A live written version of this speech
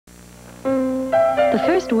The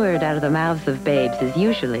first word out of the mouths of babes is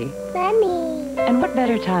usually, Mommy. and what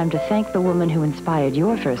better time to thank the woman who inspired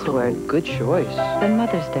your first word Good choice. than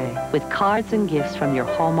Mother's Day, with cards and gifts from your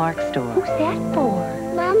Hallmark store. Who's that for?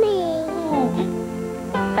 Mommy.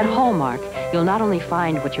 At Hallmark, you'll not only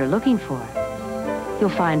find what you're looking for, you'll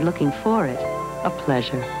find looking for it a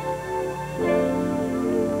pleasure.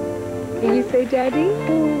 Can you say Daddy?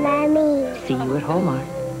 Mommy. See you at Hallmark.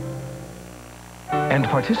 And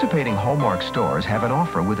participating Hallmark stores have an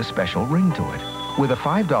offer with a special ring to it. With a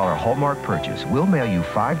 $5 Hallmark purchase, we'll mail you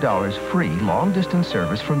 $5 free long-distance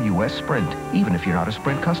service from U.S. Sprint, even if you're not a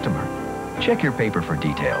Sprint customer. Check your paper for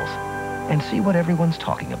details and see what everyone's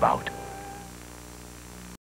talking about.